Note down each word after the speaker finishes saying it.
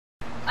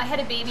I had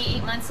a baby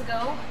 8 months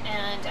ago,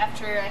 and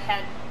after I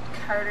had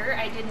Carter,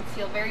 I didn't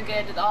feel very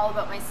good at all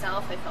about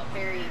myself. I felt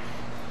very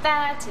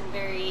fat and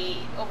very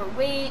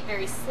overweight,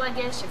 very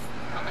sluggish. I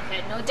felt like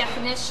I had no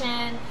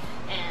definition,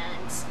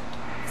 and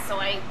so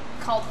I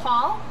called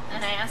Paul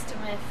and I asked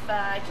him if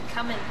I could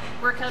come and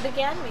work out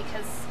again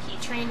because he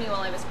trained me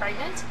while I was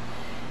pregnant.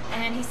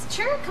 And he said,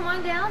 sure, come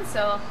on down.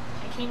 So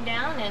I came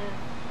down, and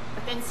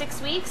within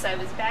 6 weeks I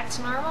was back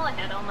to normal. I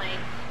had all my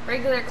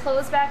regular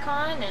clothes back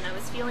on and I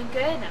was feeling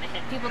good, and I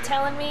had people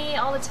telling me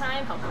all the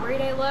time how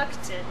great I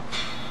looked, and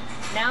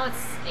now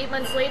it's 8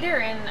 months later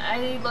and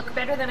I look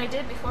better than I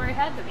did before I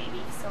had the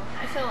baby. So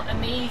I feel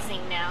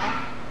amazing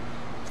now.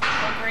 I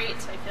feel great,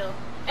 I feel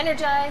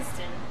energized,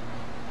 and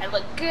I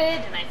look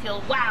good, and I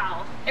feel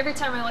wow. Every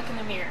time I look in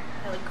the mirror,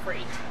 I look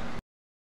great.